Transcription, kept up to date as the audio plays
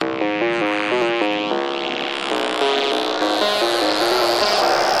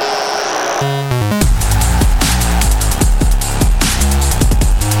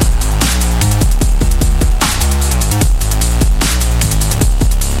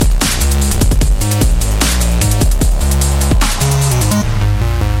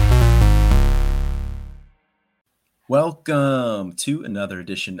Welcome to another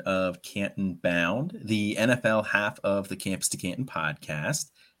edition of Canton Bound, the NFL half of the Campus to Canton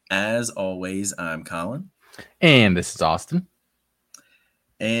podcast. As always, I'm Colin. And this is Austin.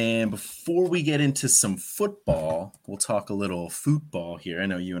 And before we get into some football, we'll talk a little football here. I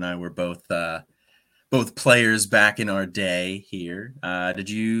know you and I were both players back in our day here. Did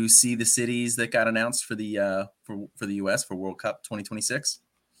you see the cities that got announced for the U.S. for World Cup 2026?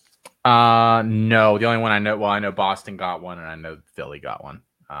 No, the only one I know. Well, I know Boston got one, and I know Philly got one.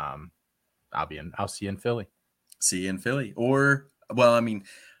 I'll see you in Philly. See you in Philly, or the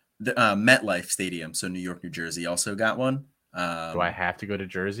MetLife Stadium, so New York, New Jersey, also got one. Do I have to go to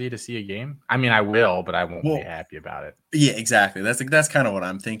Jersey to see a game? I mean, I will, but I won't be happy about it. Yeah, exactly. That's kind of what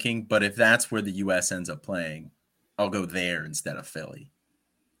I'm thinking. But if that's where the U.S. ends up playing, I'll go there instead of Philly.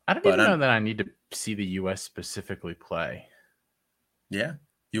 I don't even know that I need to see the U.S. specifically play. Yeah.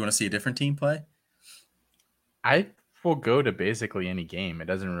 You want to see a different team play? I will go to basically any game. It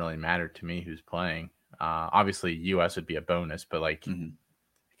doesn't really matter to me who's playing. Obviously, U.S. would be a bonus, but it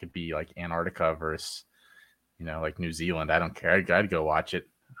could be like Antarctica versus, like New Zealand. I don't care. I'd go watch it.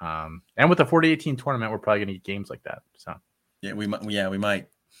 And with the 40-18 tournament, we're probably going to get games like that. So yeah, we might.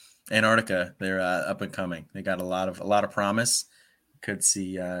 Antarctica, they're up and coming. They got a lot of promise. Could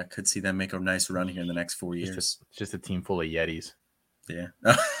see them make a nice run here in the next 4 years. It's just a team full of Yetis. Yeah.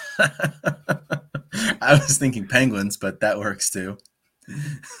 I was thinking Penguins, but that works too.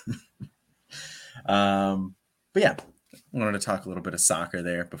 But yeah, I wanted to talk a little bit of soccer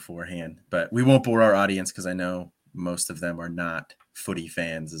there beforehand, but we won't bore our audience because I know most of them are not footy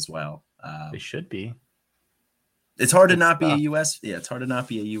fans as well. They should be. It's hard to not be a US. Yeah, it's hard to not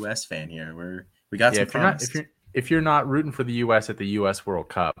be a US fan here. We got some promise. If you're not rooting for the US at the US World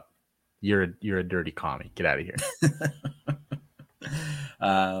Cup, you're a dirty commie. Get out of here.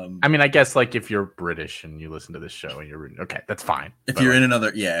 I mean, I guess if you're British and you listen to this show and you're rooting, okay, that's fine. If you're in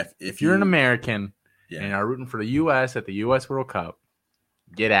another, if you're an American and you're rooting for the U.S. at the U.S. World Cup,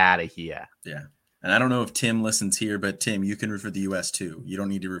 get out of here. Yeah, and I don't know if Tim listens here, but Tim, you can root for the U.S. too. You don't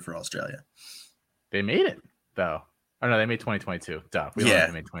need to root for Australia. They made it though. Oh no, they made 2022. Duh, we don't have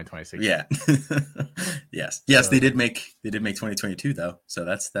to make 2026. Yeah, yes, they did make 2022 though, so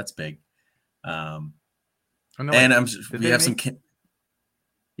that's big. We have some.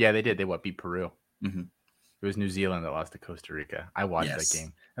 Yeah, they did. They beat Peru. Mm-hmm. It was New Zealand that lost to Costa Rica. I watched that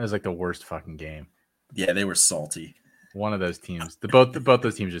game. It was the worst fucking game. Yeah, they were salty. One of those teams, both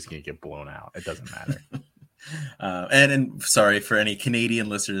those teams, just gonna get blown out. It doesn't matter. And sorry for any Canadian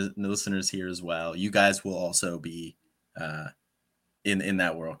listeners here as well. You guys will also be in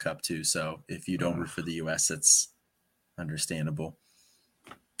that World Cup too. So if you don't root for the U.S., it's understandable.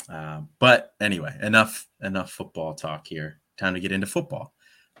 But anyway, enough football talk here. Time to get into football.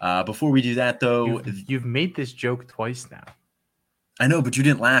 Before we do that, though, you've made this joke twice now. I know, but you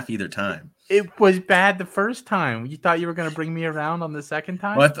didn't laugh either time. It was bad the first time. You thought you were going to bring me around on the second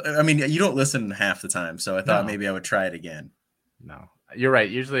time? Well, you don't listen half the time, so I thought maybe I would try it again. No, you're right.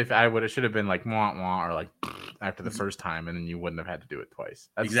 Usually, if I should have been wah wah or after the first time, and then you wouldn't have had to do it twice.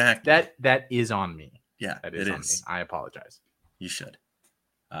 Exactly. That is on me. Yeah, that is on me. I apologize. You should.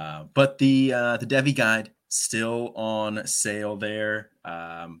 But the Devy Guide still on sale there.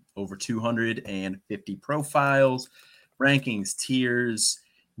 Over 250 profiles, rankings, tiers,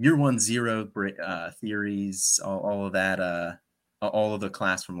 year 1-0 theories, all of that, all of the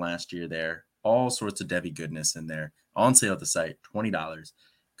class from last year there. All sorts of Devy goodness in there. On sale at the site, $20.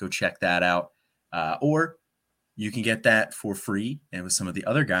 Go check that out. Or you can get that for free and with some of the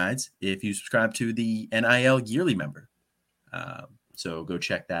other guides if you subscribe to the NIL yearly member. So go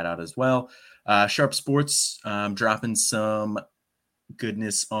check that out as well. Sharp Sports dropping some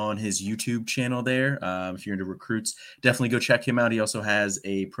goodness on his YouTube channel there. If you're into recruits, definitely go check him out. He also has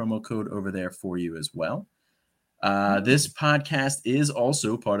a promo code over there for you as well. This podcast is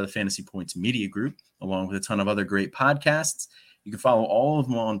also part of the Fantasy Points Media Group, along with a ton of other great podcasts. You can follow all of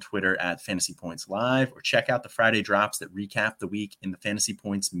them on Twitter at Fantasy Points Live, or check out the Friday drops that recap the week in the Fantasy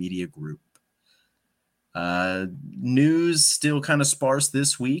Points Media Group. News still kind of sparse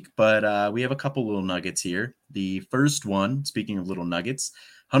this week, but we have a couple little nuggets here. The first one, speaking of little nuggets,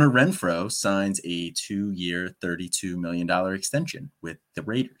 Hunter Renfrow signs a 2-year, $32 million extension with the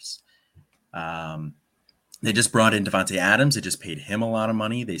Raiders. They just brought in Devontae Adams. They just paid him a lot of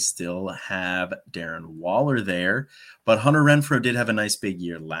money. They still have Darren Waller there, but Hunter Renfrow did have a nice big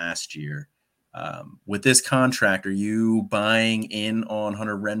year last year. With this contract, are you buying in on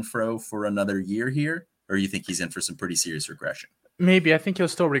Hunter Renfrow for another year here? Or you think he's in for some pretty serious regression? Maybe. I think he'll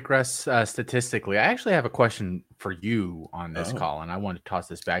still regress statistically. I actually have a question for you on this, Colin. I want to toss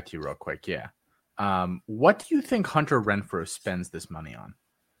this back to you real quick. Yeah. What do you think Hunter Renfrow spends this money on?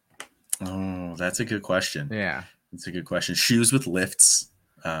 Oh, that's a good question. Yeah, that's a good question. Shoes with lifts.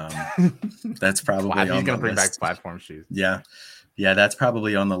 That's probably he's gonna bring back platform shoes. Yeah, that's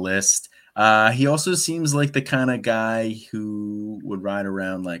probably on the list. He also seems like the kind of guy who would ride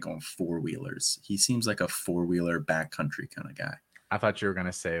around like on four-wheelers. He seems like a four-wheeler backcountry kind of guy. I thought you were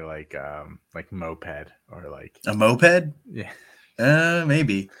gonna say like moped or like a moped. Yeah,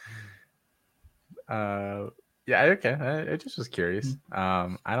 maybe. Yeah, okay. I just was curious.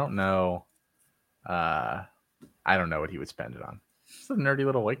 I don't know. I don't know what he would spend it on. He's a nerdy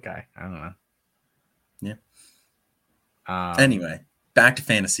little white guy. I don't know. Yeah. Anyway, back to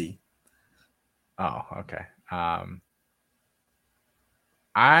fantasy. Oh, okay. I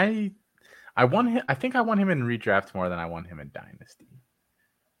won him. I think I won him in redraft more than I won him in dynasty.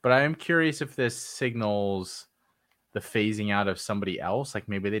 But I am curious if this signals the phasing out of somebody else. Like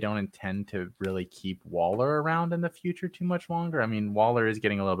maybe they don't intend to really keep Waller around in the future too much longer. I mean, Waller is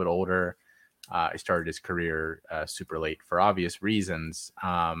getting a little bit older. He started his career super late for obvious reasons.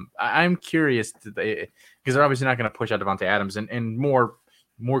 I'm curious because they're obviously not going to push out Devontae Adams and more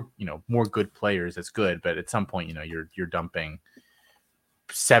good players. That's good, but at some point, you're dumping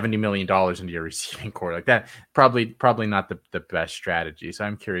 $70 million into your receiving core like that. Probably not the best strategy. So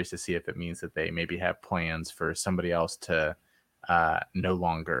I'm curious to see if it means that they maybe have plans for somebody else to no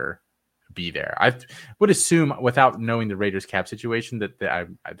longer be there. I would assume, without knowing the Raiders cap situation, that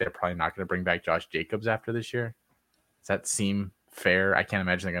they're probably not going to bring back Josh Jacobs after this year. Does that seem fair? I can't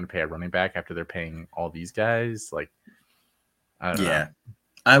imagine they're going to pay a running back after they're paying all these guys. Like, I don't know.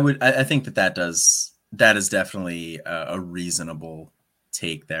 I think that is definitely a reasonable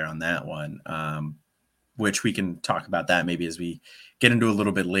take there on that one, which we can talk about that maybe as we get into a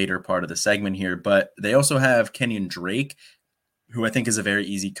little bit later part of the segment here. But they also have Kenyon Drake, who I think is a very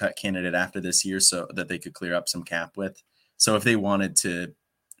easy cut candidate after this year, so that they could clear up some cap with. So if they wanted to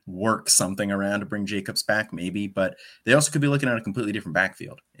work something around to bring Jacobs back, maybe, but they also could be looking at a completely different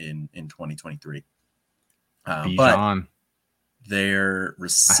backfield in 2023. But their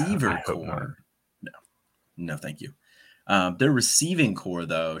receiver core, no, thank you. Their receiving core,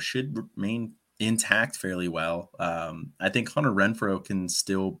 though, should remain intact fairly well. I think Hunter Renfrow can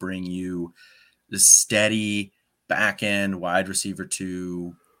still bring you the steady back end wide receiver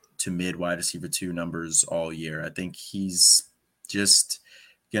 2 to mid wide receiver 2 numbers all year. I think he's just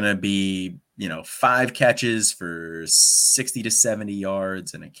going to be, 5 catches for 60 to 70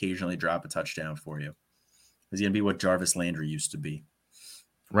 yards and occasionally drop a touchdown for you. He's going to be what Jarvis Landry used to be.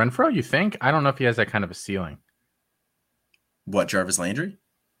 Renfrow, you think? I don't know if he has that kind of a ceiling. What, Jarvis Landry?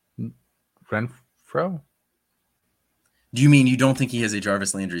 Renfrow? Do you mean you don't think he has a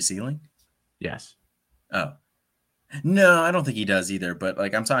Jarvis Landry ceiling? Yes. Oh. No, I don't think he does either. But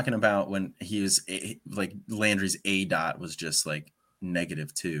like I'm talking about when he was like Landry's ADOT was just like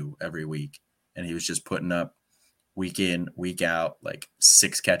 -2 every week, and he was just putting up week in, week out, like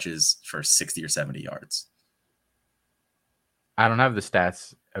 6 catches for 60 or 70 yards. I don't have the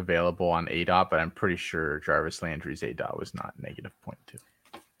stats available on ADOT, but I'm pretty sure Jarvis Landry's ADOT was not -0.2.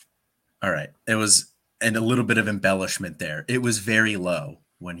 All right. It was, and a little bit of embellishment there. It was very low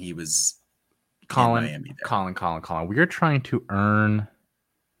when he was Colin, in Miami there. Colin. We are trying to earn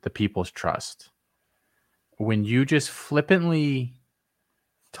the people's trust. When you just flippantly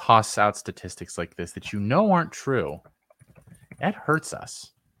toss out statistics like this that aren't true, that hurts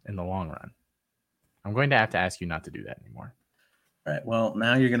us in the long run. I'm going to have to ask you not to do that anymore. All right. Well,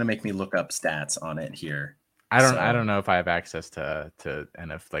 now you're going to make me look up stats on it here. I don't know if I have access to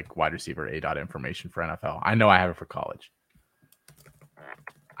NF like wide receiver ADOT information for NFL. I know I have it for college.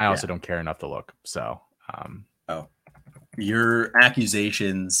 I also don't care enough to look. So, your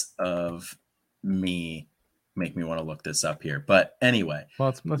accusations of me make me want to look this up here. But anyway,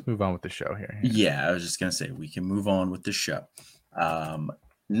 well, let's move on with the show here. Yeah, I was just gonna say we can move on with the show.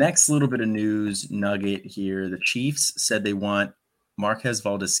 Next little bit of news nugget here: the Chiefs said they want Marquez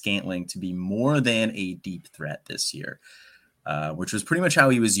Valdes-Scantling to be more than a deep threat this year, which was pretty much how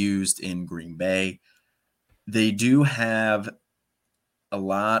he was used in Green Bay. They do have a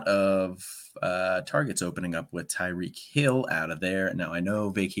lot of targets opening up with Tyreek Hill out of there. Now, I know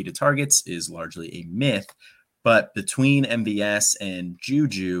vacated targets is largely a myth, but between MVS and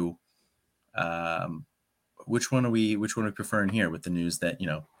Juju, which one are we preferring here with the news that,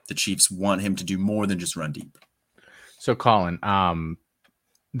 the Chiefs want him to do more than just run deep? So, Colin,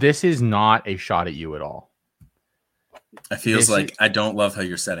 this is not a shot at you at all. I feels like I don't love how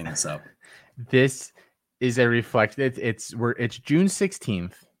you're setting this up. This is a reflection. It's June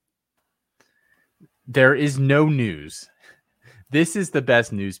 16th. There is no news This is the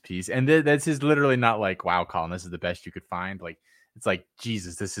best news piece. And this is literally not like, wow, Colin, this is the best you could find. Like, it's like,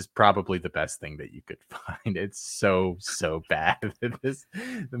 Jesus, this is probably the best thing that you could find. It's so bad.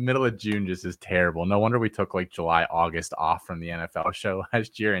 The middle of June just is terrible. No wonder we took like July, August off from the NFL show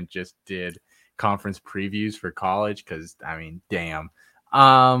last year and just did conference previews for college. Cause I mean, damn.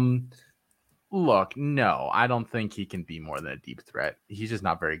 Look, no, I don't think he can be more than a deep threat. He's just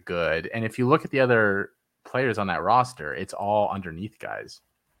not very good. And if you look at the other players on that roster, it's all underneath guys.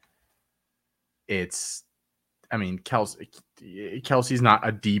 Kelsey's not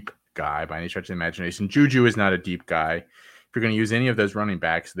a deep guy by any stretch of the imagination. Juju is not a deep guy. If you're going to use any of those running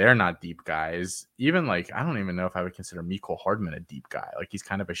backs, they're not deep guys. Even like, I don't even know if I would consider Mecole Hardman a deep guy. Like, he's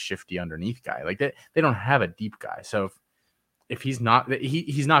kind of a shifty underneath guy. Like, they don't have a deep guy. So if he's not,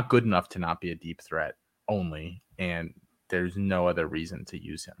 he's not good enough to not be a deep threat only, and there's no other reason to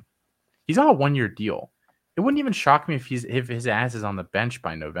use him. He's on a 1-year deal. It wouldn't even shock me if his ass is on the bench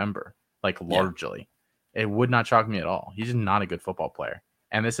by November, like largely. Yeah. It would not shock me at all. He's just not a good football player.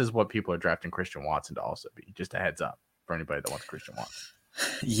 And this is what people are drafting Christian Watson to also be. Just a heads up for anybody that wants Christian Watson.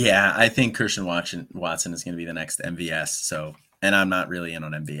 Yeah, I think Christian Watson is going to be the next MVS. So, and I'm not really in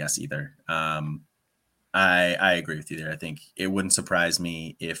on MVS either. I agree with you there. I think it wouldn't surprise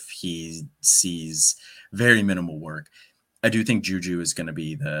me if he sees very minimal work. I do think Juju is going to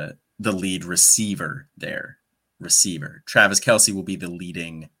be the lead receiver there. Travis Kelce will be the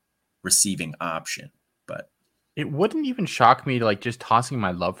leading receiving option, but it wouldn't even shock me to like just tossing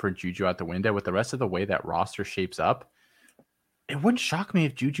my love for Juju out the window with the rest of the way that roster shapes up. It wouldn't shock me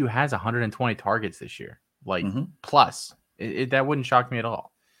if Juju has 120 targets this year, like plus. That wouldn't shock me at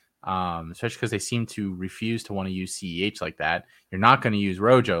all. Especially because they seem to refuse to want to use CEH like that. You're not going to use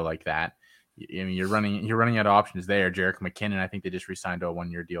Rojo like that. I mean, you're running out of options there. Jerick McKinnon, I think they just re-signed to a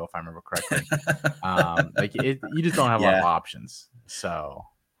 1-year deal, if I remember correctly. You just don't have a lot of options. So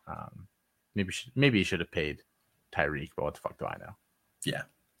maybe you should have paid Tyreek, but what the fuck do I know? Yeah.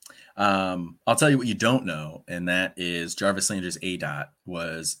 I'll tell you what you don't know, and that is Jarvis Landry's ADOT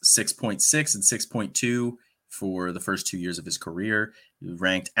was 6.6 and 6.2 for the first 2 years of his career. He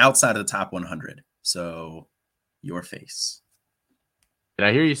ranked outside of the top 100. So your face. Did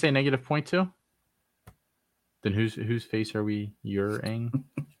I hear you say -0.2? Then whose face are we urang?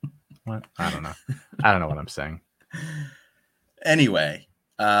 What? I don't know. I don't know what I'm saying. Anyway,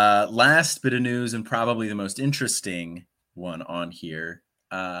 last bit of news and probably the most interesting one on here.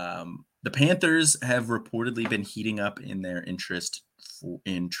 The Panthers have reportedly been heating up in their interest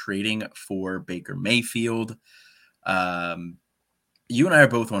in trading for Baker Mayfield. You and I are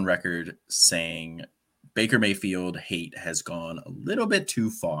both on record saying Baker Mayfield hate has gone a little bit too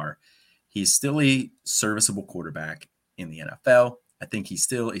far. He's still a serviceable quarterback in the NFL. I think he's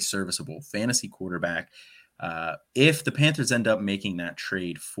still a serviceable fantasy quarterback. If the Panthers end up making that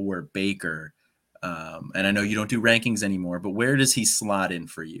trade for Baker, and I know you don't do rankings anymore, but where does he slot in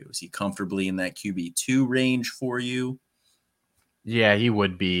for you? Is he comfortably in that QB2 range for you? Yeah, he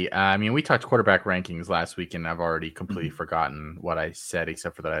would be. I mean, we talked quarterback rankings last week, and I've already completely forgotten what I said,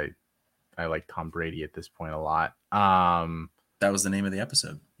 except for that I like Tom Brady at this point a lot. That was the name of the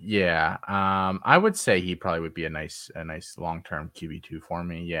episode. Yeah. I would say he probably would be a nice long-term QB2 for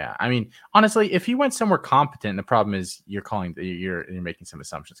me. Yeah. I mean, honestly, if he went somewhere competent, the problem is you're making some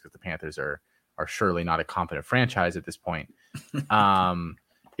assumptions because the Panthers are surely not a competent franchise at this point.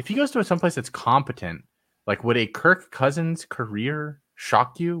 If he goes to someplace that's competent, like would a Kirk Cousins career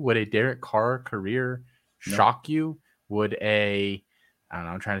shock you? Would a Derek Carr career shock you? Would I don't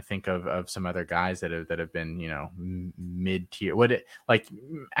know. I'm trying to think of some other guys that have been, mid-tier. Would it like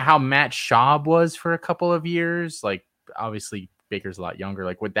how Matt Schaub was for a couple of years? Like obviously Baker's a lot younger.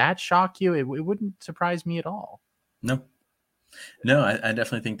 Like would that shock you? It wouldn't surprise me at all. No, I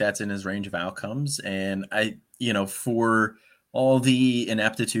definitely think that's in his range of outcomes. And for all the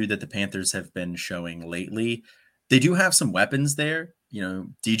ineptitude that the Panthers have been showing lately, they do have some weapons there.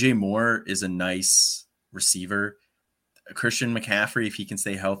 DJ Moore is a nice receiver. Christian McCaffrey, if he can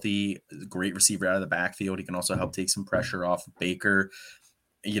stay healthy, great receiver out of the backfield. He can also help take some pressure off of Baker.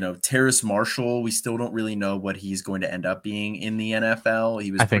 Terrace Marshall, we still don't really know what he's going to end up being in the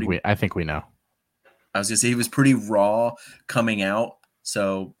NFL. I think we know. I was going to say he was pretty raw coming out.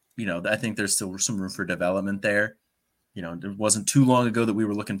 So, I think there's still some room for development there. It wasn't too long ago that we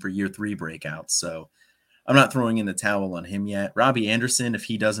were looking for year 3 breakouts. So I'm not throwing in the towel on him yet. Robbie Anderson, if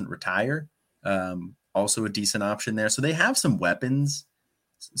he doesn't retire, also a decent option there. So they have some weapons.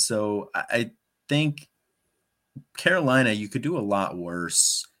 So I think Carolina, you could do a lot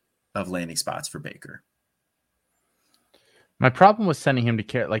worse of landing spots for Baker. My problem with sending him to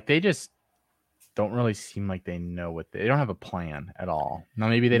Carolina, like they just don't really seem like they know what they don't have a plan at all. Now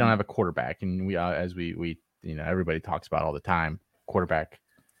maybe they don't have a quarterback, and we as we everybody talks about all the time, quarterback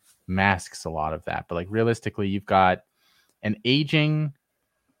masks a lot of that. But like realistically, you've got an aging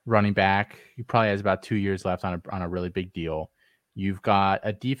running back. He probably has about 2 years left on a really big deal. You've got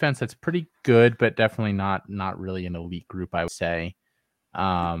a defense that's pretty good, but definitely not really an elite group, I would say.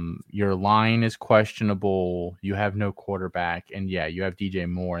 Your line is questionable. You have no quarterback, and yeah, you have DJ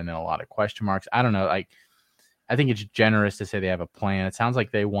Moore, and then a lot of question marks. I don't know. Like, I think it's generous to say they have a plan. It sounds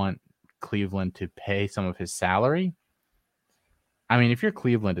like they want Cleveland to pay some of his salary. I mean, if you're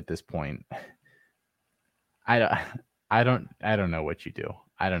Cleveland at this point, I don't know what you do.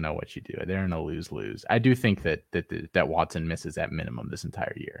 I don't know what you do. They're in a lose-lose. I do think that Watson misses at minimum this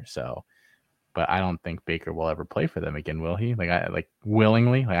entire year. So, but I don't think Baker will ever play for them again, will he?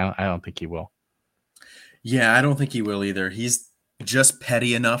 Willingly? I don't think he will. Yeah, I don't think he will either. He's just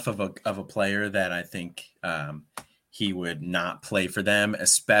petty enough of a player that I think he would not play for them,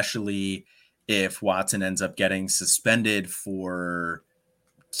 especially if Watson ends up getting suspended for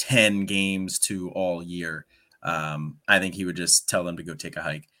 10 games to all year. I think he would just tell them to go take a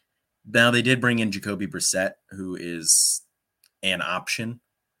hike. Now, they did bring in Jacoby Brissett, who is an option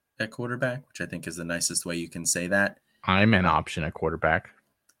at quarterback, which I think is the nicest way you can say that. I'm an option at quarterback.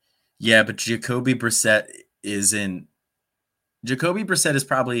 Yeah, but Jacoby Brissett is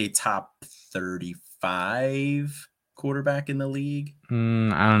probably a top 35 quarterback in the league. I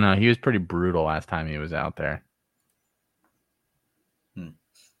don't know. He was pretty brutal last time he was out there.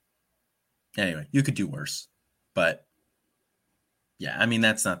 Anyway, you could do worse. But yeah, I mean,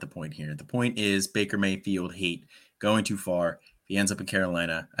 that's not the point here. The point is Baker Mayfield hate going too far. If he ends up in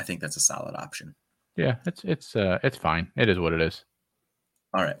Carolina, I think that's a solid option. Yeah, it's fine. It is what it is.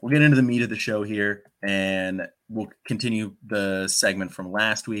 All right, we'll get into the meat of the show here, and we'll continue the segment from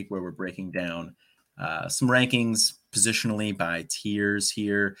last week where we're breaking down some rankings positionally by tiers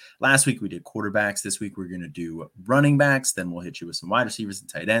here. Last week we did quarterbacks. This week we're going to do running backs. Then we'll hit you with some wide receivers and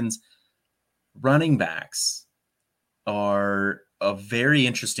tight ends. Running backs are a very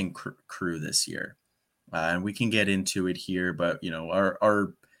interesting crew this year. And we can get into it here, but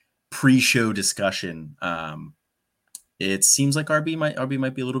our pre-show discussion, it seems like RB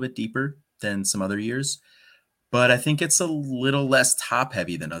might be a little bit deeper than some other years, but I think it's a little less top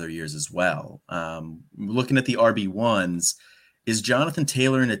heavy than other years as well. Looking at the RB1s, is Jonathan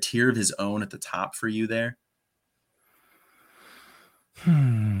Taylor in a tier of his own at the top for you there?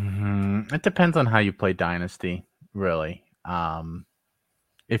 It depends on how you play Dynasty, really.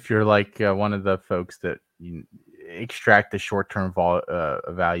 If you're like one of the folks that extract the short-term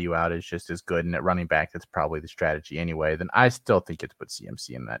value out is just as good, and at running back, that's probably the strategy anyway, then I still think it's put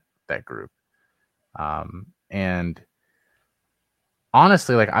CMC in that group. And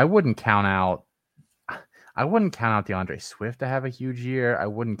honestly, like I wouldn't count out DeAndre Swift to have a huge year. I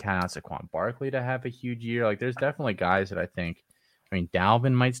wouldn't count out Saquon Barkley to have a huge year. Like there's definitely guys that I think,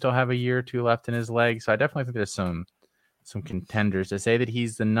 Dalvin might still have a year or two left in his legs. So I definitely think there's some contenders. To say that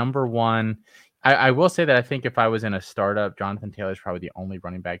he's the number one, I will say that I think if I was in a startup, Jonathan Taylor is probably the only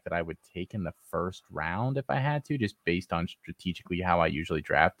running back that I would take in the first round if I had to, just based on strategically how I usually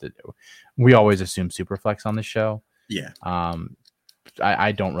draft it. We always assume Superflex on the show. Yeah.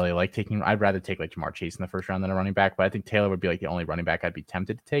 I don't really like taking. I'd rather take like Jamar Chase in the first round than a running back, but I think Taylor would be like the only running back I'd be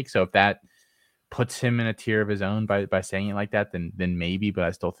tempted to take. So if that puts him in a tier of his own by saying it like that, then maybe. But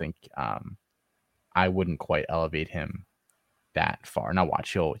I still think I wouldn't quite elevate him that far. Now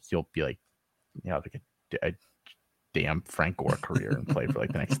watch, he'll be like, like a damn Frank Gore career and play for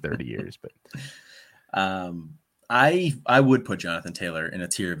like the next 30 years. But I would put Jonathan Taylor in a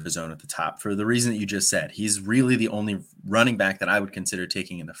tier of his own at the top for the reason that you just said. He's really the only running back that I would consider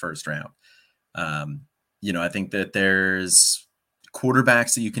taking in the first round. I think that there's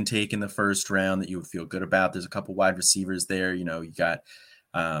quarterbacks that you can take in the first round that you would feel good about. There's a couple wide receivers there. You got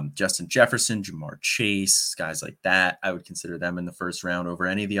Justin Jefferson, Jamar Chase, guys like that. I would consider them in the first round over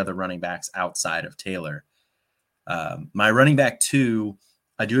any of the other running backs outside of Taylor. My running back 2,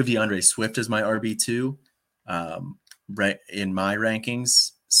 I do have DeAndre Swift as my RB2 right in my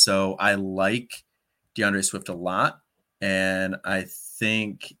rankings. So I like DeAndre Swift a lot. And I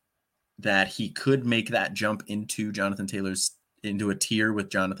think that he could make that jump into into a tier with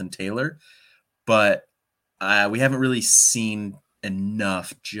Jonathan Taylor. But we haven't really seen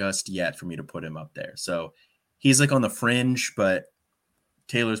enough just yet for me to put him up there. So he's like on the fringe, but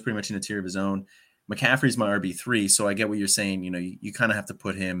Taylor's pretty much in a tier of his own. McCaffrey's my RB3, so I get what you're saying. You kind of have to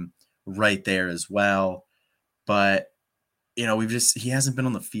put him right there as well. But he hasn't been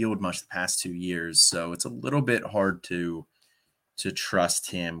on the field much the past 2 years, so it's a little bit hard to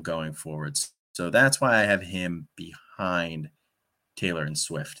trust him going forward. So that's why I have him behind Taylor and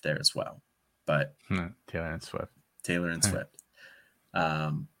Swift there as well. But Taylor and Swift.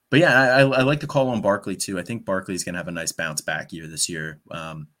 But yeah, I like to call on Barkley too. I think Barkley's going to have a nice bounce back year this year.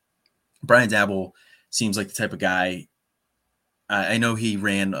 Brian Daboll seems like the type of guy. I know he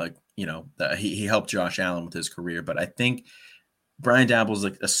ran, he helped Josh Allen with his career, but I think Brian Daboll's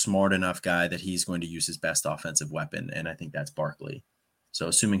like a smart enough guy that he's going to use his best offensive weapon, and I think that's Barkley. So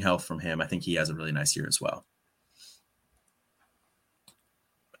assuming health from him, I think he has a really nice year as well.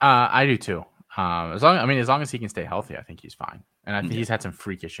 I do too. As long as he can stay healthy, I think he's fine. And I think he's had some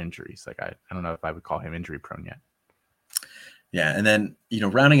freakish injuries. Like I don't know if I would call him injury prone yet. Yeah, and then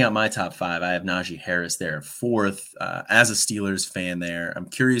rounding out my top 5, I have Najee Harris there at 4th. As a Steelers fan, there, I'm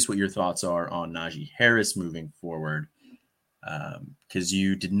curious what your thoughts are on Najee Harris moving forward, because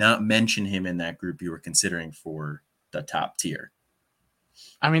you did not mention him in that group you were considering for the top tier.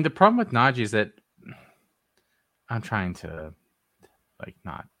 I mean, the problem with Najee is that I'm trying to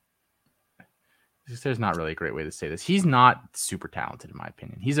not. There's not really a great way to say this. He's not super talented, in my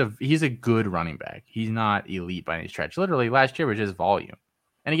opinion. He's a good running back. He's not elite by any stretch. Literally, last year was just volume.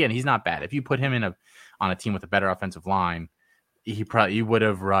 And again, he's not bad. If you put him on a team with a better offensive line, he would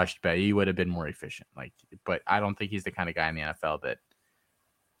have rushed better. He would have been more efficient. But I don't think he's the kind of guy in the NFL that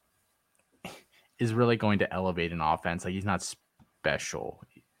is really going to elevate an offense. He's not special.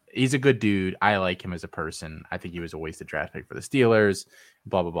 He's a good dude. I like him as a person. I think he was a wasted draft pick for the Steelers.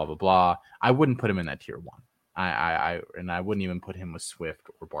 Blah blah blah blah blah. I wouldn't put him in that tier 1. I wouldn't even put him with Swift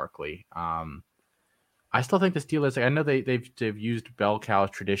or Barkley. I still think the Steelers. I know they've used bell cows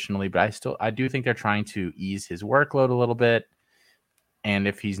traditionally, but I do think they're trying to ease his workload a little bit. And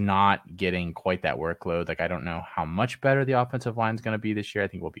if he's not getting quite that workload, I don't know how much better the offensive line is going to be this year. I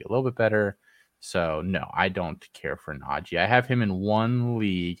think we'll be a little bit better. So, no, I don't care for Najee. I have him in one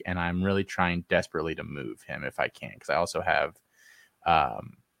league, and I'm really trying desperately to move him if I can, because I also have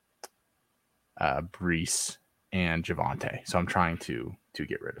Breece and Javonte. So I'm trying to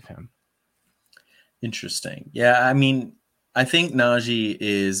get rid of him. Interesting. Yeah, I mean, I think Najee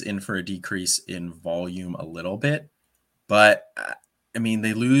is in for a decrease in volume a little bit, but I mean,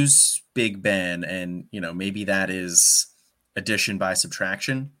 they lose Big Ben, and maybe that is addition by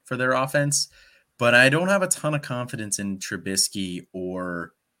subtraction for their offense. But I don't have a ton of confidence in Trubisky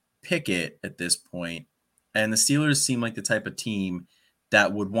or Pickett at this point. And the Steelers seem like the type of team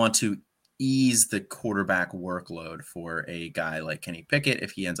that would want to ease the quarterback workload for a guy like Kenny Pickett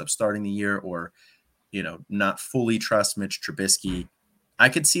if he ends up starting the year, or, not fully trust Mitch Trubisky. I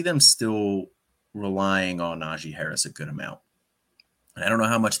could see them still relying on Najee Harris a good amount. And I don't know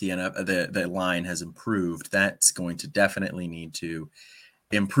how much the line has improved. That's going to definitely need to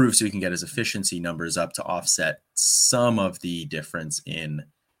improve so he can get his efficiency numbers up to offset some of the difference in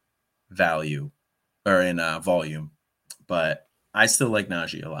value or in volume. But I still like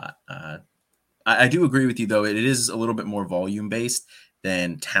Najee a lot. I do agree with you, though. It is a little bit more volume based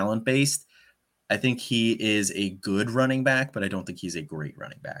than talent based. I think he is a good running back, but I don't think he's a great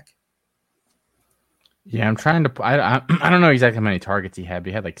running back. Yeah, I'm trying to. I don't know exactly how many targets he had, but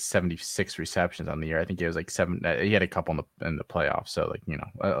he had 76 receptions on the year. I think it was 7. He had a couple in the playoffs, so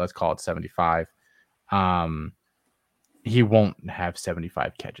let's call it 75. He won't have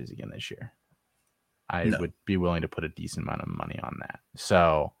 75 catches again this year. I would be willing to put a decent amount of money on that.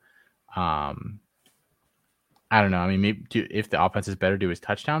 So, I don't know. I mean, maybe if the offense is better, do his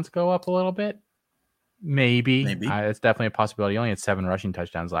touchdowns go up a little bit? Maybe. It's definitely a possibility. He only had 7 rushing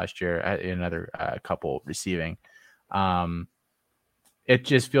touchdowns last year, another couple receiving. It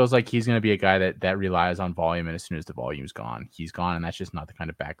just feels like he's going to be a guy that relies on volume, and as soon as the volume's gone, he's gone, and that's just not the kind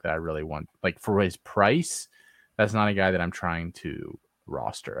of back that I really want. For his price, that's not a guy that I'm trying to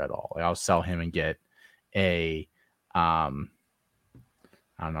roster at all. I'll sell him and get a I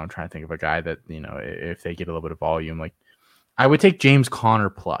don't know. I'm trying to think of a guy that, if they get a little bit of volume, I would take James Conner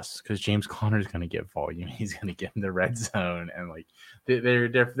plus, because James Conner is going to get volume. He's going to get in the red zone, and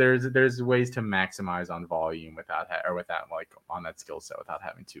there's ways to maximize on volume without on that skill set without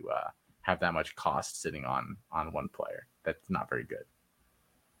having to have that much cost sitting on one player. That's not very good.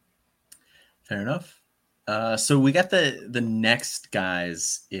 Fair enough. So we got the next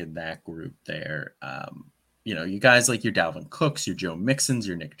guys in that group there. You guys like your Dalvin Cooks, your Joe Mixons,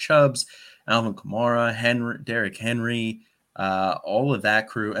 your Nick Chubbs, Alvin Kamara, Derrick Henry, all of that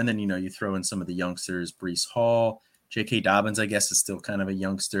crew. And then, you throw in some of the youngsters, Breece Hall, J.K. Dobbins, I guess, is still kind of a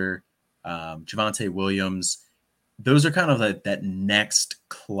youngster, Javonte Williams. Those are kind of that next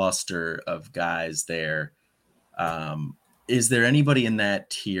cluster of guys there. Is there anybody in that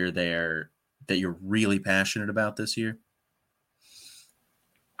tier there that you're really passionate about this year?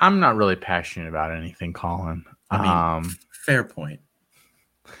 I'm not really passionate about anything, Colin. I mean, fair point.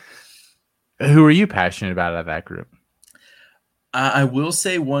 Who are you passionate about out of that group? I will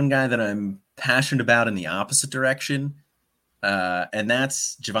say one guy that I'm passionate about in the opposite direction, and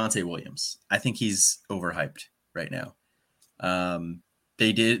that's Javonte Williams. I think he's overhyped right now.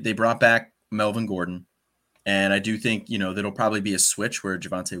 They brought back Melvin Gordon, and I do think that'll probably be a switch where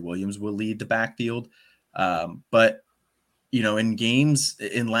Javonte Williams will lead the backfield. But in games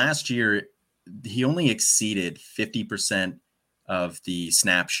in last year, he only exceeded 50% of the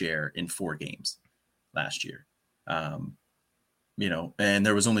snap share in 4 games last year. And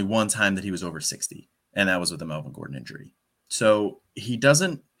there was only one time that he was over 60, and that was with the Melvin Gordon injury. So he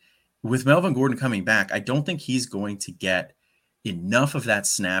doesn't, with Melvin Gordon coming back, I don't think he's going to get enough of that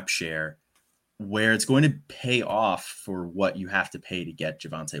snap share where it's going to pay off for what you have to pay to get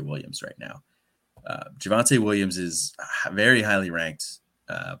Javonte Williams right now. Javonte Williams is very highly ranked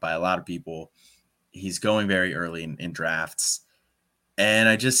by a lot of people. He's going very early in drafts. And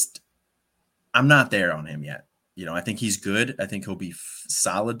I'm not there on him yet. I think he's good. I think he'll be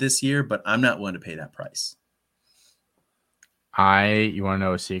solid this year, but I'm not willing to pay that price. You want to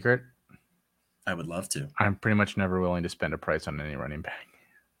know a secret? I would love to. I'm pretty much never willing to spend a price on any running back.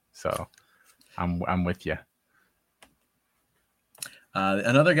 So I'm with you.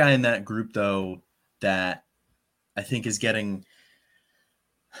 Another guy in that group, though, that I think is getting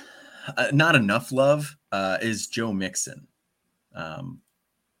not enough love is Joe Mixon.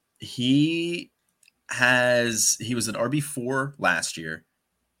 He was an RB4 last year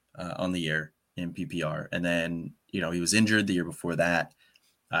on the year in PPR. And then, he was injured the year before that.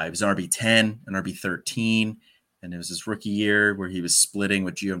 He was an RB10, an RB13. And it was his rookie year where he was splitting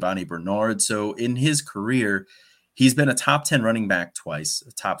with Giovanni Bernard. So in his career, he's been a top 10 running back twice,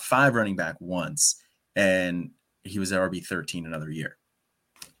 a top 5 running back once, and he was an RB13 another year.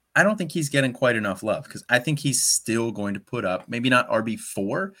 I don't think he's getting quite enough love because I think he's still going to put up, maybe not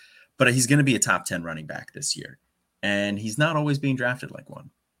RB4, but he's going to be a top 10 running back this year. And he's not always being drafted like one.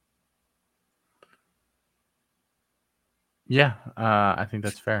 Yeah, I think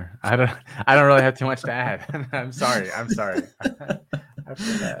that's fair. I don't really have too much to add. I'm sorry. I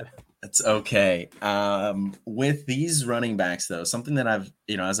feel bad. It's okay. With these running backs, though, something that I've,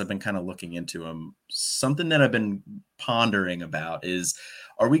 as I've been kind of looking into them, something that I've been pondering about is,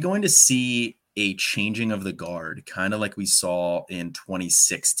 are we going to see a changing of the guard, kind of like we saw in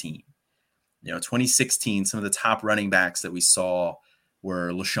 2016? 2016, some of the top running backs that we saw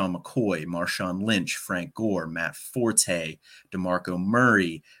were LaShawn McCoy, Marshawn Lynch, Frank Gore, Matt Forte, DeMarco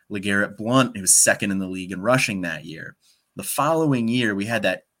Murray, LeGarrette Blount, who was second in the league in rushing that year. The following year, we had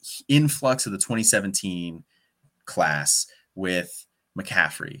that influx of the 2017 class with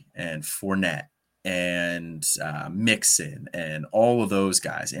McCaffrey and Fournette and Mixon and all of those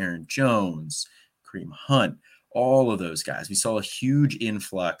guys, Aaron Jones, Kareem Hunt, all of those guys. We saw a huge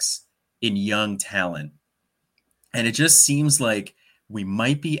influx in young talent. And it just seems like we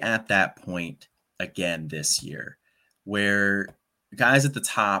might be at that point again this year where guys at the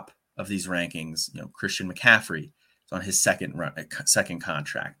top of these rankings, Christian McCaffrey is on his second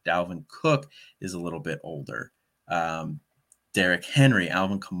contract. Dalvin Cook is a little bit older. Derrick Henry,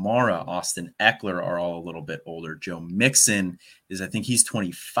 Alvin Kamara, Austin Eckler are all a little bit older. Joe Mixon I think he's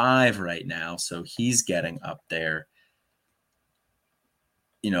 25 right now, so he's getting up there.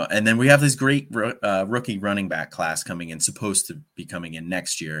 And then we have this great rookie running back class coming in, supposed to be coming in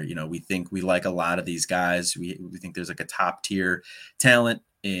next year. We think we like a lot of these guys. We think there's like a top tier talent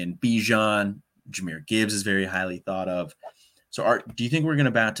in Bijan. Jahmyr Gibbs is very highly thought of. So do you think we're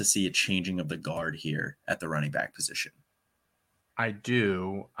about to see a changing of the guard here at the running back position? I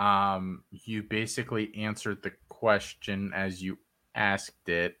do. You basically answered the question as you asked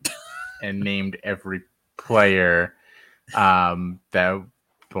it and named every player that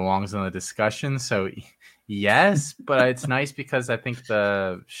belongs in the discussion. So yes, but it's nice because I think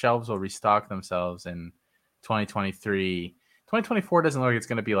the shelves will restock themselves in 2023. 2024 doesn't look like it's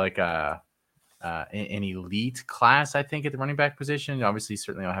going to be like an elite class, I think, at the running back position. Obviously,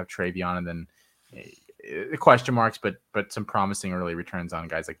 certainly I'll have Travion and then question marks, but some promising early returns on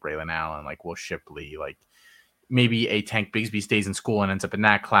guys like Braylon Allen, like Will Shipley, like maybe a Tank Bigsby stays in school and ends up in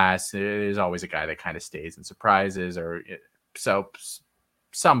that class. There's always a guy that kind of stays and surprises, or so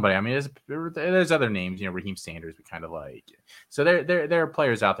somebody. I mean, there's other names, Raheem Sanders we kind of like. So there are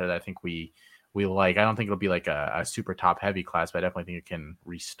players out there that I think we like. I don't think it'll be like a super top heavy class, but I definitely think it can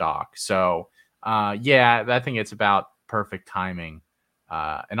restock. So yeah, I think it's about perfect timing.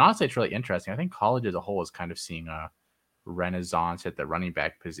 And honestly, it's really interesting. I think college as a whole is kind of seeing a renaissance at the running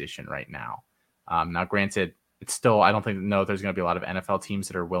back position right now. Now, granted, it's still, I don't know if there's going to be a lot of NFL teams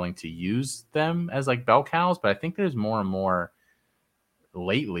that are willing to use them as like bell cows, but I think there's more and more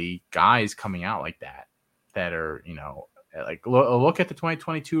lately guys coming out like that are, like look at the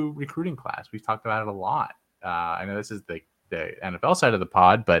 2022 recruiting class. We've talked about it a lot. I know this is the NFL side of the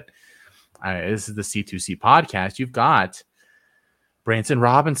pod, but this is the C2C podcast. You've got Branson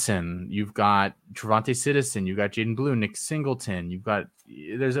Robinson, you've got Trevante Citizen, you've got Jaden Blue, Nick Singleton,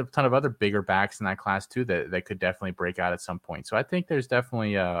 there's a ton of other bigger backs in that class too that could definitely break out at some point. So I think there's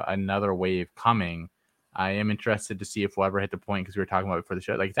definitely another wave coming. I am interested to see if we'll ever hit the point, because we were talking about it before the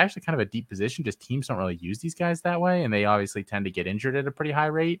show. Like, it's actually kind of a deep position. Just teams don't really use these guys that way, and they obviously tend to get injured at a pretty high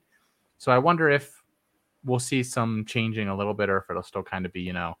rate. So I wonder if we'll see some changing a little bit, or if it'll still kind of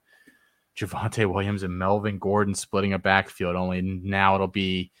be, Javonte Williams and Melvin Gordon splitting a backfield. Only now it'll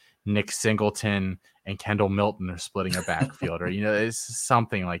be Nick Singleton and Kendall Milton are splitting a backfield, or it's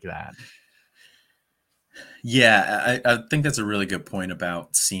something like that. Yeah, I think that's a really good point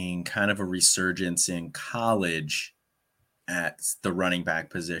about seeing kind of a resurgence in college at the running back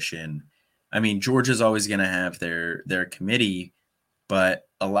position. I mean, Georgia's always going to have their committee, but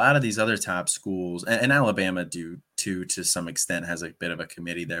a lot of these other top schools, and Alabama do too, to some extent, has a bit of a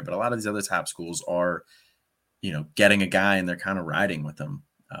committee there, but a lot of these other top schools are, getting a guy and they're kind of riding with them.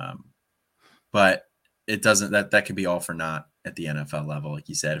 But it doesn't, that could be all for naught at the NFL level. Like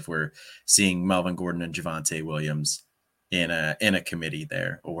you said, if we're seeing Melvin Gordon and Javonte Williams in a committee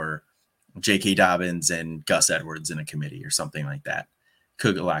there, or J.K. Dobbins and Gus Edwards in a committee or something like that,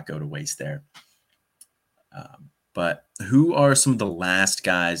 could a lot go to waste there. But who are some of the last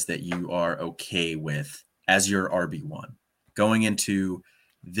guys that you are okay with as your RB1 going into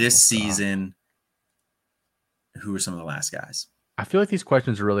this season? Who are some of the last guys? I feel like these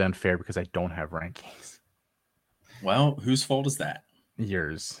questions are really unfair because I don't have rankings. Well, whose fault is that?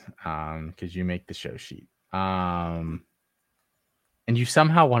 Yours, because you make the show sheet. And you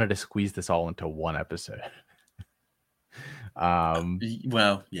somehow wanted to squeeze this all into one episode.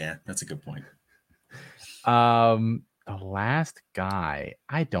 Well, yeah, that's a good point. The last guy,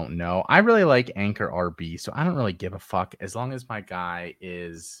 I don't know. I really like Anchor RB, so I don't really give a fuck as long as my guy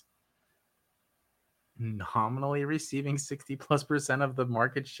is nominally receiving 60+% of the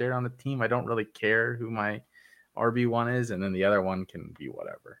market share on the team. I don't really care who my RB1 is, and then the other one can be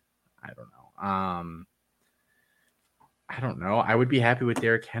whatever. I don't know. I don't know. I would be happy with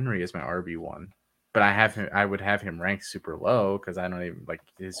Derrick Henry as my RB1, but I would have him ranked super low because I don't even like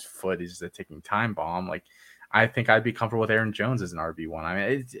his foot is a ticking time bomb. Like, I think I'd be comfortable with Aaron Jones as an RB1. I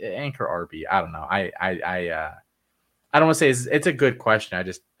mean, it's Anchor RB. I don't know. I don't want to say it's a good question. I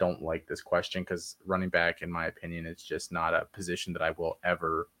just don't like this question because running back, in my opinion, is just not a position that I will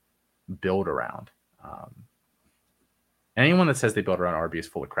ever build around. Anyone that says they build around RB is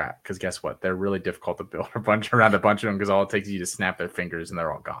full of crap, because guess what? They're really difficult to build around a bunch of them, because all it takes is you to snap their fingers and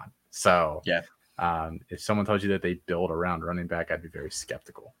they're all gone. So yeah, if someone told you that they build around running back, I'd be very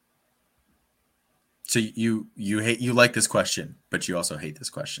skeptical. So you like this question, but you also hate this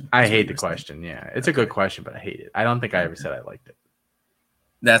question. I hate the question. Yeah, it's a good question, but I hate it. I don't think I ever said I liked it.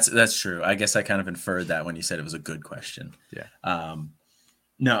 That's true. I guess I kind of inferred that when you said it was a good question. Yeah.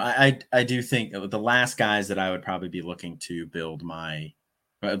 No, I do think the last guys that I would probably be looking to build the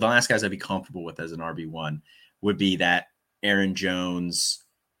last guys I'd be comfortable with as an RB1 would be that Aaron Jones,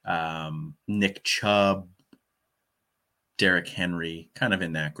 Nick Chubb, Derrick Henry, kind of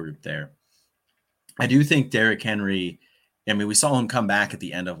in that group there. I do think Derrick Henry, I mean, we saw him come back at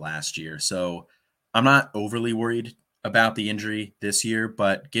the end of last year, so I'm not overly worried about the injury this year,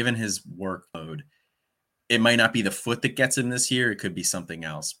 but given his workload, it might not be the foot that gets him this year. It could be something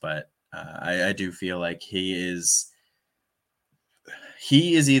else, but I do feel like he is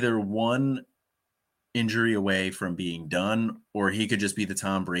either one injury away from being done, or he could just be the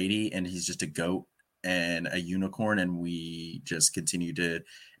Tom Brady and he's just a GOAT and a unicorn, and we just continue to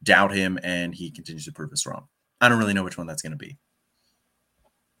doubt him and he continues to prove us wrong. I don't really know which one that's going to be.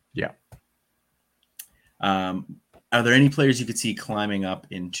 Yeah. Are there any players you could see climbing up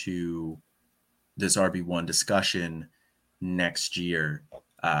into this RB1 discussion next year,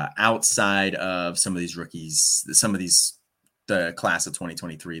 outside of some of these rookies, the class of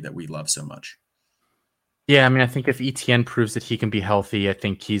 2023 that we love so much? Yeah, I mean, I think if ETN proves that he can be healthy, I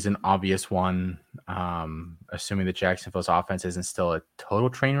think he's an obvious one. Assuming that Jacksonville's offense isn't still a total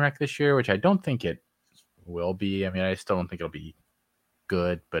train wreck this year, which I don't think it will be. I mean, I still don't think it'll be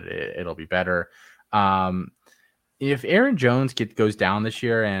good, but it'll be better. If Aaron Jones goes down this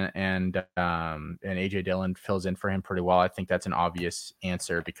year and AJ Dillon fills in for him pretty well, I think that's an obvious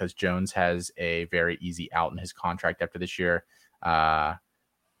answer, because Jones has a very easy out in his contract after this year. The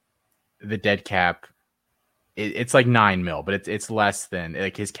dead cap it's like $9 million, but it's less than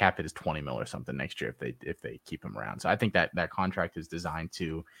like his cap hit is $20 million or something next year if they keep him around. So I think that contract is designed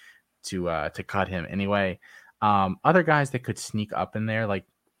to cut him anyway. Other guys that could sneak up in there, like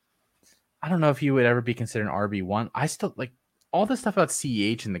I don't know if he would ever be considered an RB1. I still like all the stuff about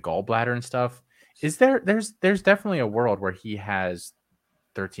CEH and the gallbladder and stuff. There's definitely a world where he has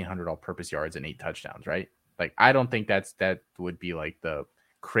 1,300 all-purpose yards and 8 touchdowns, right? Like I don't think that would be like the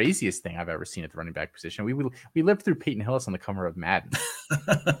craziest thing I've ever seen at the running back position. We lived through Peyton Hillis on the cover of Madden.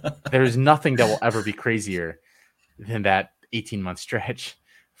 There's nothing that will ever be crazier than that 18-month stretch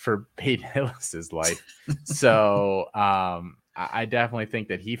for Peyton Hillis's life. So I definitely think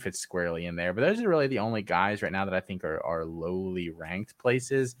that he fits squarely in there. But those are really the only guys right now that I think are lowly ranked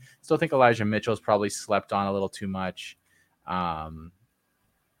places. Still think Elijah Mitchell's probably slept on a little too much.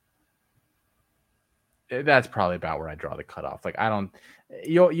 That's probably about where I draw the cutoff. Like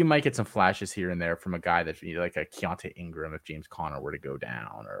you might get some flashes here and there from a guy that like a Keontae Ingram if James Conner were to go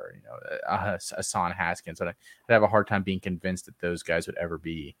down, or Hassan Haskins. But I'd have a hard time being convinced that those guys would ever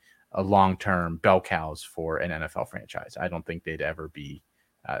be a long-term bell cows for an NFL franchise. I don't think they'd ever be.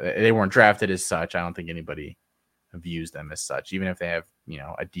 They weren't drafted as such. I don't think anybody views them as such. Even if they have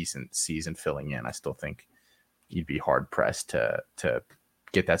a decent season filling in, I still think you'd be hard pressed to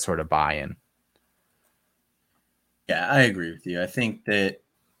get that sort of buy-in. Yeah, I agree with you. I think that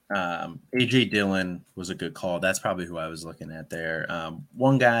A.J. Dillon was a good call. That's probably who I was looking at there.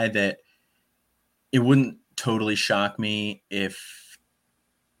 One guy that it wouldn't totally shock me if,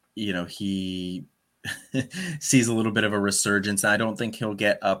 he sees a little bit of a resurgence. I don't think he'll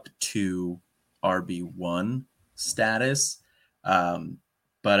get up to RB1 status.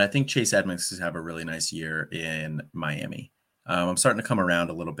 But I think Chase Edmonds could have a really nice year in Miami. I'm starting to come around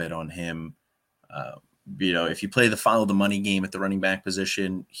a little bit on him. If you play the follow the money game at the running back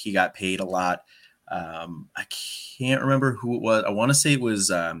position, he got paid a lot. I can't remember who it was. I want to say it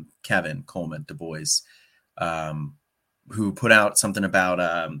was Kevin Coleman, Du Bois, who put out something about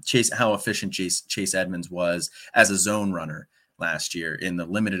how efficient Chase Edmonds was as a zone runner last year in the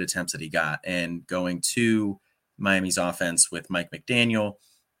limited attempts that he got, and going to Miami's offense with Mike McDaniel,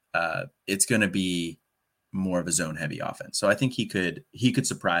 it's going to be more of a zone heavy offense. So I think he could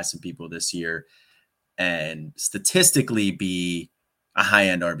surprise some people this year and statistically be a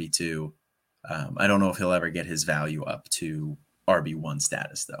high-end RB2. I don't know if he'll ever get his value up to RB1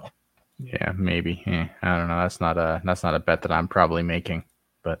 status, though. Yeah, maybe. I don't know. That's not a bet that I'm probably making.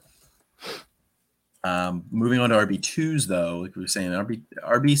 But moving on to RB2s, though, like we were saying,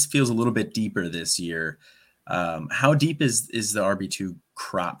 RB feels a little bit deeper this year. How deep is the RB2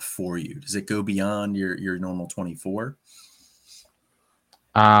 crop for you? Does it go beyond your normal 24?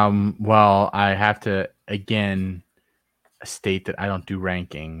 Well, I have to again state that I don't do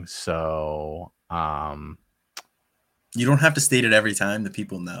rankings, so you don't have to state it every time. The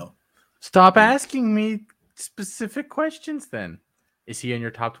people know. Stop asking me specific questions. Then is he in your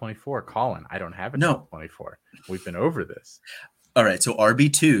top 24, Colin? I don't have a top 24. We've been over this. All right, so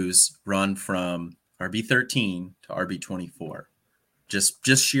RB2s run from RB13 to RB24.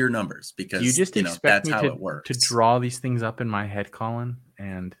 Just sheer numbers, because you just expect that's me how it works. To draw these things up in my head, Colin,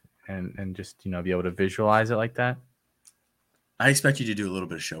 and just be able to visualize it like that. I expect you to do a little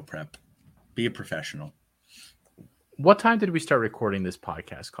bit of show prep. Be a professional. What time did we start recording this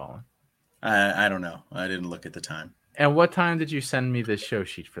podcast, Colin? I don't know. I didn't look at the time. And what time did you send me the show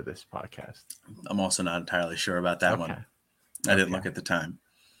sheet for this podcast? I'm also not entirely sure about that one. I didn't look at the time.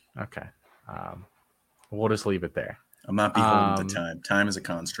 Okay. We'll just leave it there. I'm not beholden to time. Time is a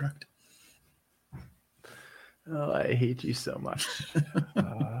construct. Oh, I hate you so much.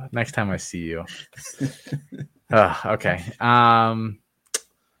 Next time I see you. Okay.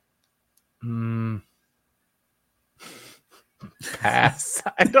 Pass.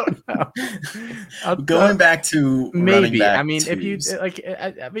 I don't know. Going back to maybe. I mean, if you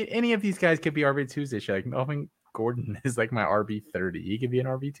any of these guys could be RB2s this year. Like Melvin Gordon is like my RB30. He could be an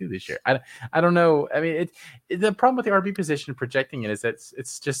RB2 this year. I don't know. I mean, the problem with the RB position projecting it is that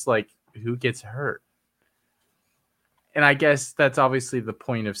it's just like who gets hurt. And I guess that's obviously the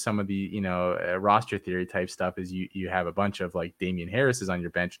point of some of the, roster theory type stuff is you have a bunch of like Damian Harris is on your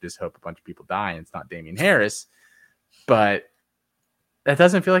bench. You just hope a bunch of people die and it's not Damian Harris. But that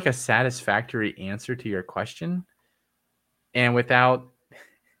doesn't feel like a satisfactory answer to your question. And without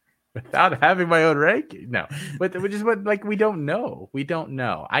having my own ranking, no. But which is what, like, we don't know. We don't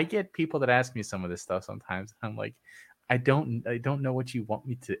know. I get people that ask me some of this stuff sometimes. I'm like, I don't know what you want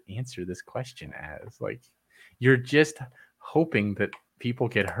me to answer this question as. Like, you're just hoping that people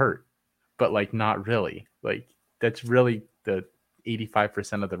get hurt, but like not really. Like that's really the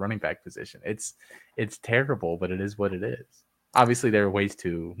 85% of the running back position. It's terrible, but it is what it is. Obviously, there are ways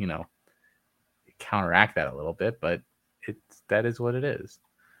to, counteract that a little bit, but that is what it is.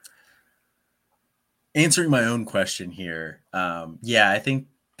 Answering my own question here. I think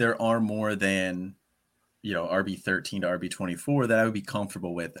there are more than, RB13 to RB24 that I would be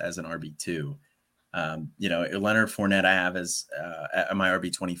comfortable with as an RB2. Leonard Fournette I have as my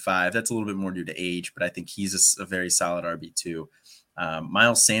RB25. That's a little bit more due to age, but I think he's a very solid RB2.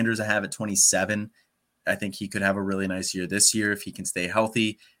 Miles Sanders I have at 27. I think he could have a really nice year this year if he can stay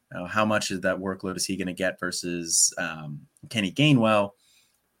healthy. How much of that workload is he going to get versus Kenny Gainwell?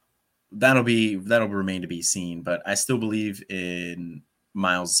 That'll remain to be seen, but I still believe in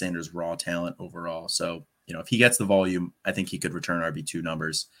Miles Sanders' raw talent overall. So, if he gets the volume, I think he could return RB2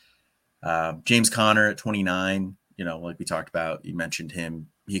 numbers. James Conner at 29, like we talked about, you mentioned him.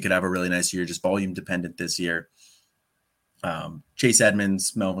 He could have a really nice year, just volume dependent this year. Chase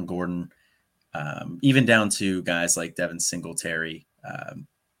Edmonds, Melvin Gordon, even down to guys like Devin Singletary.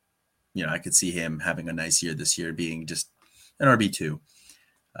 I could see him having a nice year this year, being just an RB2.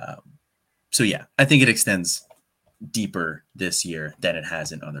 I think it extends deeper this year than it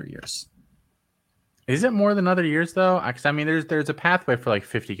has in other years. Is it more than other years though? Because there's a pathway for like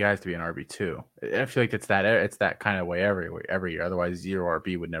 50 guys to be an RB2. I feel like it's that kind of way every year. Otherwise, zero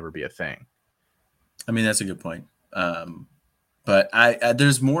RB would never be a thing. I mean, that's a good point. But I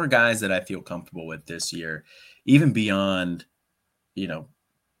there's more guys that I feel comfortable with this year, even beyond,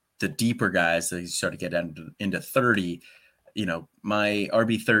 the deeper guys that you start to get into 30. My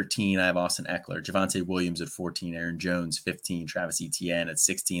RB13, I have Austin Eckler, Javonte Williams at 14, Aaron Jones 15, Travis Etienne at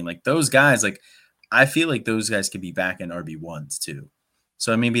 16. Like those guys, I feel like those guys could be back in RB1s too.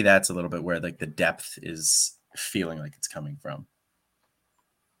 So maybe that's a little bit where the depth is feeling like it's coming from.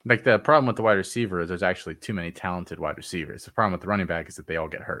 Like the problem with the wide receiver is there's actually too many talented wide receivers. The problem with the running back is that they all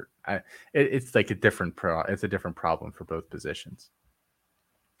get hurt. It's like a different problem for both positions.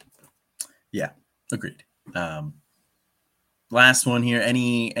 Yeah, agreed. Last one here.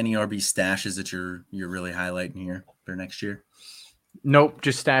 Any RB stashes that you're really highlighting here for next year? Nope,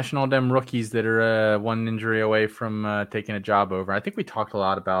 just stashing all them rookies that are one injury away from taking a job over. I think we talked a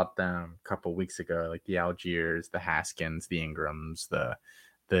lot about them a couple weeks ago, like the Algiers, the Haskins, the Ingrams,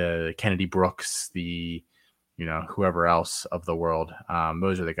 the Kennedy Brooks, the whoever else of the world.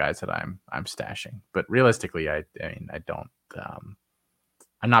 Those are the guys that I'm stashing. But realistically, I don't.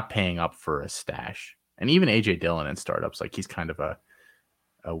 I'm not paying up for a stash. And even AJ Dillon in startups, like he's kind of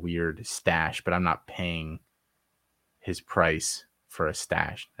a weird stash, but I'm not paying his price for a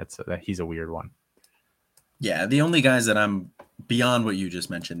stash. He's a weird one. Yeah, the only guys that I'm beyond what you just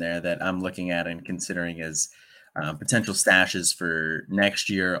mentioned there that I'm looking at and considering as potential stashes for next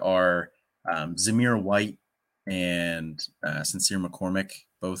year are Zamir White and Sincere McCormick,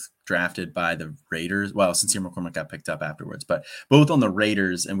 both drafted by the Raiders. Well, Sincere McCormick got picked up afterwards, but both on the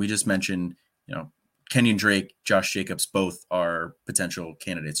Raiders. And we just mentioned, Kenyon Drake, Josh Jacobs, both are potential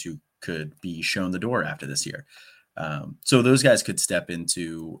candidates who could be shown the door after this year. So those guys could step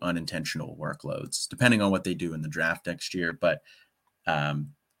into unintentional workloads, depending on what they do in the draft next year. But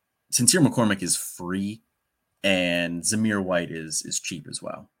Sincere McCormick is free, and Zamir White is cheap as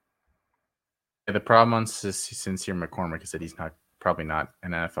well. The problem on Sincere McCormick is that he's probably not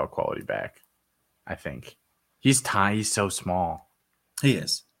an NFL quality back. I think he's so small. He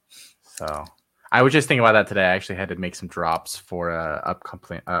is. So I was just thinking about that today. I actually had to make some drops for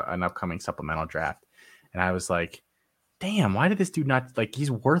an upcoming supplemental draft. And I was like, damn, why did this dude not,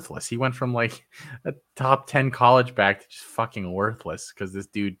 he's worthless. He went from a top 10 college back to just fucking worthless because this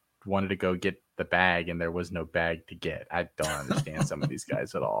dude wanted to go get the bag and there was no bag to get. I don't understand some of these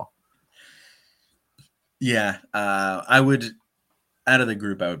guys at all. Yeah. I would, out of the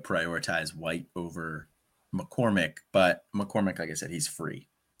group, I would prioritize White over McCormick, but McCormick, like I said, he's free.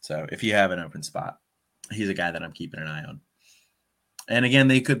 So if you have an open spot, he's a guy that I'm keeping an eye on. And again,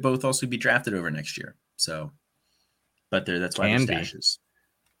 they could both also be drafted over next year. So, but that's why they're stashes.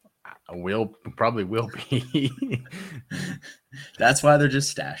 Probably will be. That's why they're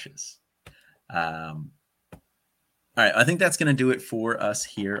just stashes. All right. I think that's going to do it for us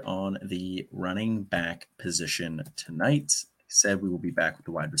here on the running back position tonight. Like I said, we will be back with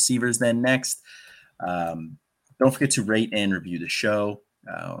the wide receivers then next. Don't forget to rate and review the show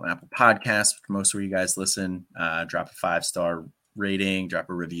on Apple Podcasts, most of you guys listen. Drop a 5-star rating, drop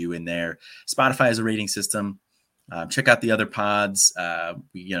a review in there. Spotify has a rating system. Check out the other pods.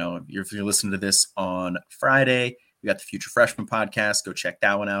 If you're listening to this on Friday, we got the Future Freshman podcast. Go check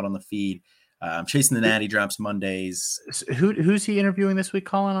that one out on the feed. Chasing the Natty drops Mondays. Who's he interviewing this week,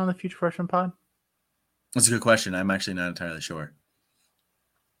 Colin, on the Future Freshman pod? That's a good question. I'm actually not entirely sure.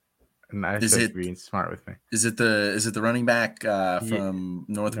 Nice of being smart with me. Is it the running back from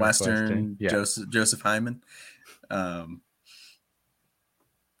Northwestern? Yeah. Joseph Hyman.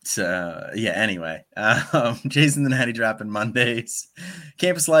 So yeah, anyway, Jason the Natty dropping Mondays,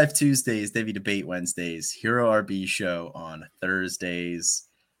 Campus Life Tuesdays, Davey Debate Wednesdays, Hero RB show on Thursdays.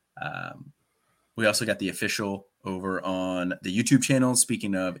 We also got the official over on the YouTube channel.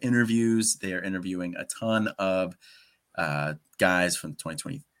 Speaking of interviews, they are interviewing a ton of guys from the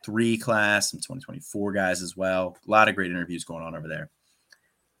 2023 class, some 2024 guys as well. A lot of great interviews going on over there.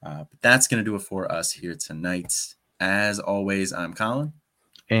 But that's going to do it for us here tonight. As always, I'm Colin.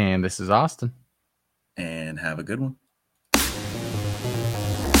 And this is Austin. And have a good one.